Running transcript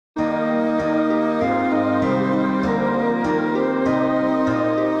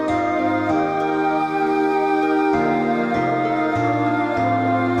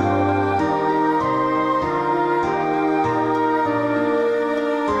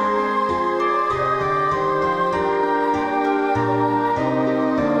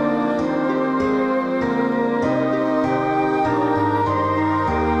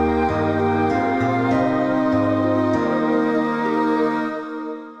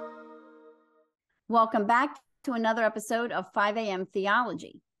Welcome back to another episode of 5 a.m.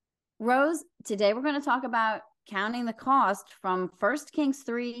 Theology. Rose, today we're going to talk about counting the cost from 1 Kings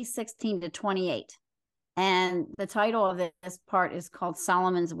 3:16 to 28. And the title of this part is called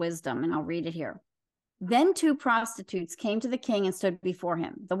Solomon's Wisdom, and I'll read it here. Then two prostitutes came to the king and stood before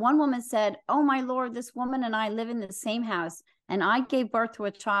him. The one woman said, "Oh, my lord, this woman and I live in the same house, and I gave birth to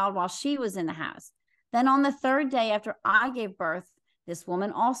a child while she was in the house. Then on the third day after I gave birth, this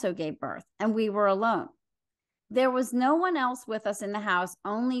woman also gave birth, and we were alone. There was no one else with us in the house,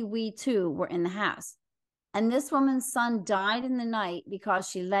 only we two were in the house. And this woman's son died in the night because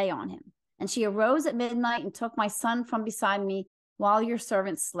she lay on him. And she arose at midnight and took my son from beside me while your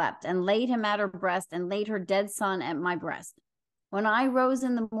servant slept, and laid him at her breast, and laid her dead son at my breast. When I rose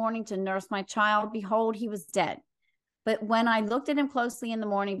in the morning to nurse my child, behold, he was dead. But when I looked at him closely in the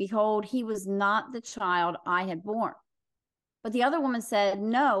morning, behold, he was not the child I had borne." But the other woman said,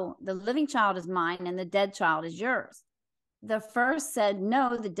 "No, the living child is mine, and the dead child is yours." The first said,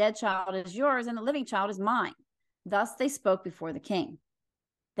 "No, the dead child is yours, and the living child is mine." Thus they spoke before the king.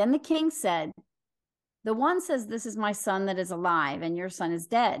 Then the king said, "The one says, 'This is my son that is alive, and your son is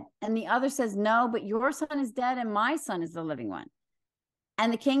dead.' And the other says, 'No, but your son is dead, and my son is the living one.'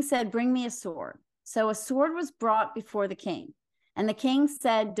 And the king said, 'Bring me a sword.' So a sword was brought before the king. And the king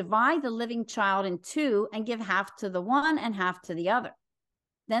said, 'Divide the living child in two, and give half to the one and half to the other.'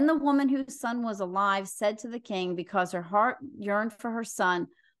 Then the woman whose son was alive said to the king, because her heart yearned for her son,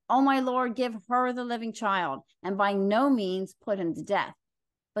 'Oh, my lord, give her the living child, and by no means put him to death.'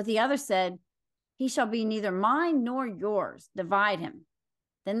 But the other said, 'He shall be neither mine nor yours. Divide him.'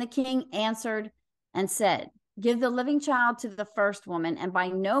 Then the king answered and said, 'Give the living child to the first woman, and by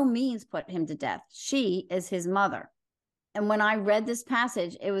no means put him to death. She is his mother.'" And when I read this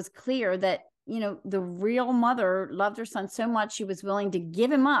passage, it was clear that, the real mother loved her son so much she was willing to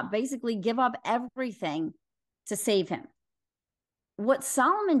give him up, basically give up everything to save him. What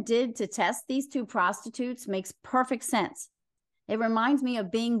Solomon did to test these two prostitutes makes perfect sense. It reminds me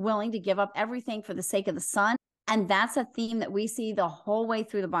of being willing to give up everything for the sake of the son. And that's a theme that we see the whole way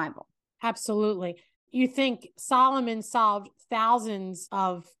through the Bible. Absolutely. You think Solomon solved thousands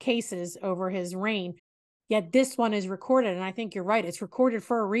of cases over his reign, yet this one is recorded. And I think you're right. It's recorded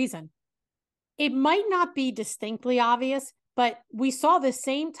for a reason. It might not be distinctly obvious, but we saw the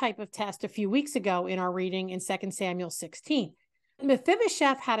same type of test a few weeks ago in our reading in 2 Samuel 16.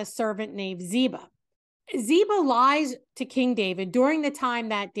 Mephibosheth had a servant named Ziba. Ziba lies to King David during the time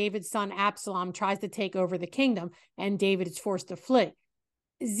that David's son Absalom tries to take over the kingdom and David is forced to flee.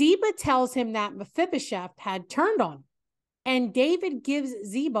 Ziba tells him that Mephibosheth had turned on him, and David gives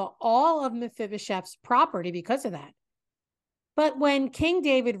Ziba all of Mephibosheth's property because of that. But when King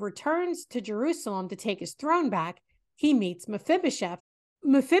David returns to Jerusalem to take his throne back, he meets Mephibosheth.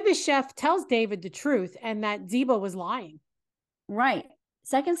 Mephibosheth tells David the truth and that Ziba was lying. Right.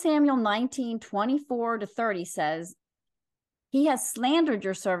 2 Samuel 19:24 to 30 says, "He has slandered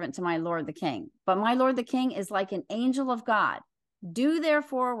your servant to my lord the king, but my lord the king is like an angel of God. Do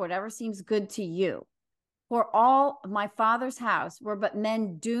therefore whatever seems good to you. For all of my father's house were but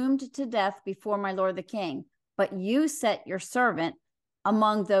men doomed to death before my lord the king, but you set your servant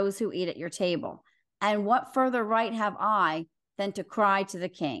among those who eat at your table. And what further right have I than to cry to the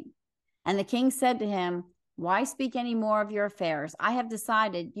king?" And the king said to him, "Why speak any more of your affairs? I have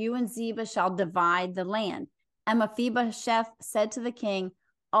decided you and Ziba shall divide the land." And Mephibosheth said to the king,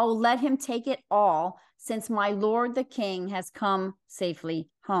 "Oh, let him take it all, since my lord the king has come safely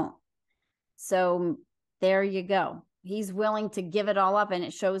home." So there you go. He's willing to give it all up, and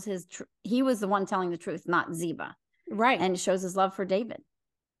it shows he was the one telling the truth, not Ziba. Right. And it shows his love for David.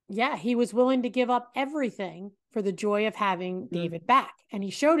 Yeah, he was willing to give up everything for the joy of having David back. And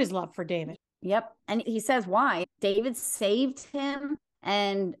he showed his love for David. Yep. And he says why. David saved him,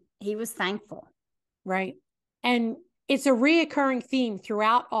 and he was thankful. Right. And it's a reoccurring theme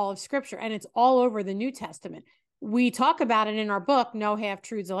throughout all of Scripture, and it's all over the New Testament. We talk about it in our book, No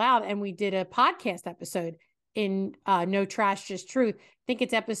Half-Truths Allowed, and we did a podcast episode in No Trash, Just Truth. I think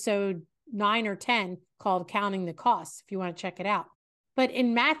it's episode 9 or 10 called Counting the Costs, if you want to check it out. But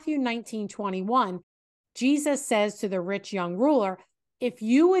in Matthew 19:21, Jesus says to the rich young ruler, "If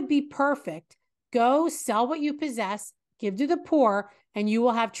you would be perfect, go sell what you possess, give to the poor, and you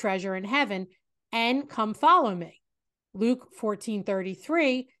will have treasure in heaven, and come follow me." Luke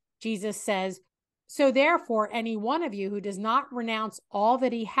 14:33, Jesus says, "So therefore, any one of you who does not renounce all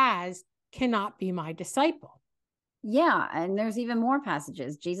that he has cannot be my disciple." Yeah, and there's even more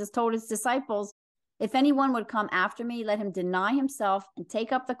passages. Jesus told his disciples, "If anyone would come after me, let him deny himself and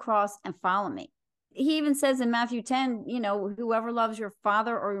take up the cross and follow me." He even says in Matthew 10, whoever loves your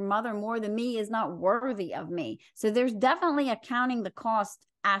father or your mother more than me is not worthy of me. So there's definitely a counting the cost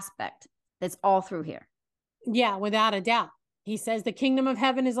aspect that's all through here. Yeah, without a doubt. He says the kingdom of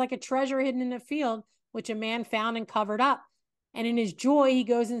heaven is like a treasure hidden in a field, which a man found and covered up. And in his joy, he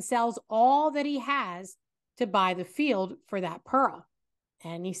goes and sells all that he has to buy the field for that pearl.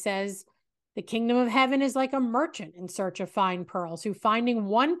 And he says the kingdom of heaven is like a merchant in search of fine pearls, who, finding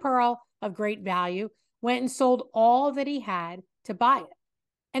one pearl of great value, went and sold all that he had to buy it.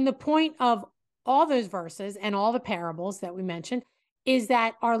 And the point of all those verses and all the parables that we mentioned is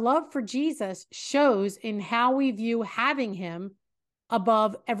that our love for Jesus shows in how we view having him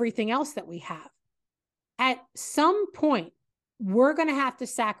above everything else that we have. At some point, we're going to have to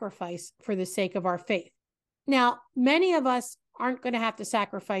sacrifice for the sake of our faith. Now, many of us aren't going to have to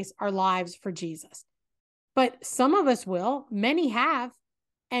sacrifice our lives for Jesus, but some of us will. Many have,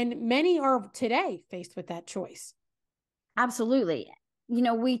 and many are today faced with that choice. Absolutely.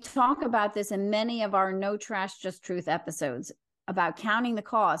 We talk about this in many of our No Trash, Just Truth episodes about counting the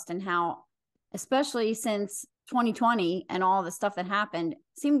cost, and how, especially since 2020 and all the stuff that happened,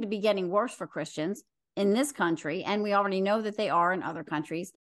 seemed to be getting worse for Christians in this country. And we already know that they are in other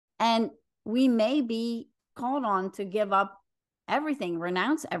countries. And we may be called on to give up everything,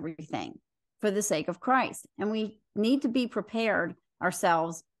 renounce everything for the sake of Christ. And we need to be prepared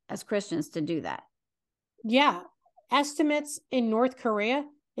ourselves as Christians to do that. Yeah. Estimates in North Korea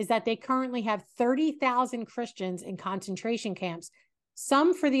is that they currently have 30,000 Christians in concentration camps,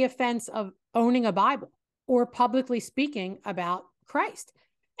 some for the offense of owning a Bible or publicly speaking about Christ.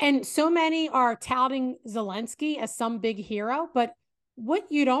 And so many are touting Zelensky as some big hero, but what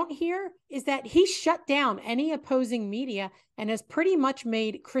you don't hear is that he shut down any opposing media and has pretty much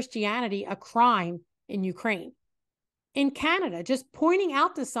made Christianity a crime in Ukraine. In Canada, just pointing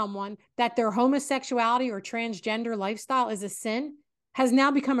out to someone that their homosexuality or transgender lifestyle is a sin has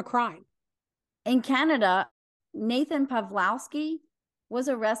now become a crime. In Canada, Nathan Pawlowski was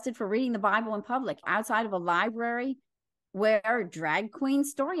arrested for reading the Bible in public outside of a library where drag queen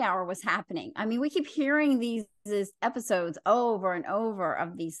story hour was happening. I mean, we keep hearing these episodes over and over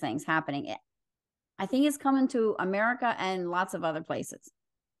of these things happening. I think it's coming to America and lots of other places.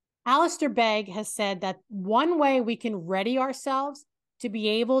 Alistair Begg has said that one way we can ready ourselves to be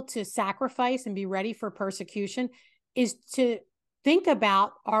able to sacrifice and be ready for persecution is to think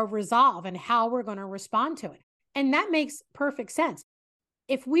about our resolve and how we're going to respond to it. And that makes perfect sense.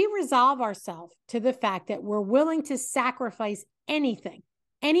 If we resolve ourselves to the fact that we're willing to sacrifice anything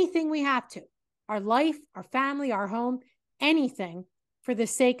we have to, our life, our family, our home, anything for the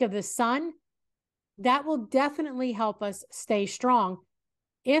sake of the Son, that will definitely help us stay strong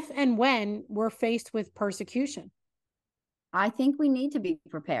if and when we're faced with persecution. I think we need to be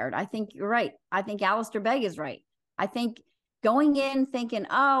prepared. I think you're right. I think Alistair Begg is right. I think going in thinking,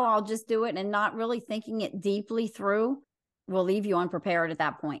 oh, I'll just do it, and not really thinking it deeply through will leave you unprepared at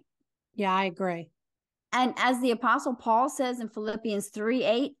that point. Yeah, I agree. And as the Apostle Paul says in Philippians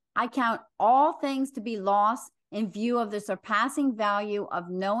 3:8, I count all things to be loss in view of the surpassing value of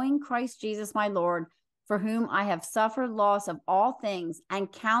knowing Christ Jesus my Lord, for whom I have suffered loss of all things,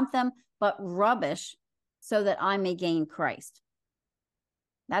 and count them but rubbish, so that I may gain Christ.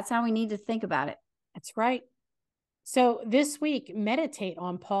 That's how we need to think about it. That's right. So this week, meditate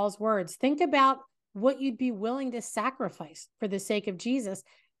on Paul's words. Think about what you'd be willing to sacrifice for the sake of Jesus,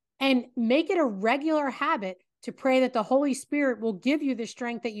 and make it a regular habit to pray that the Holy Spirit will give you the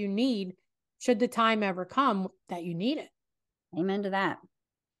strength that you need should the time ever come that you need it. Amen to that.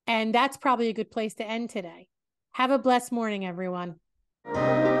 And that's probably a good place to end today. Have a blessed morning, everyone.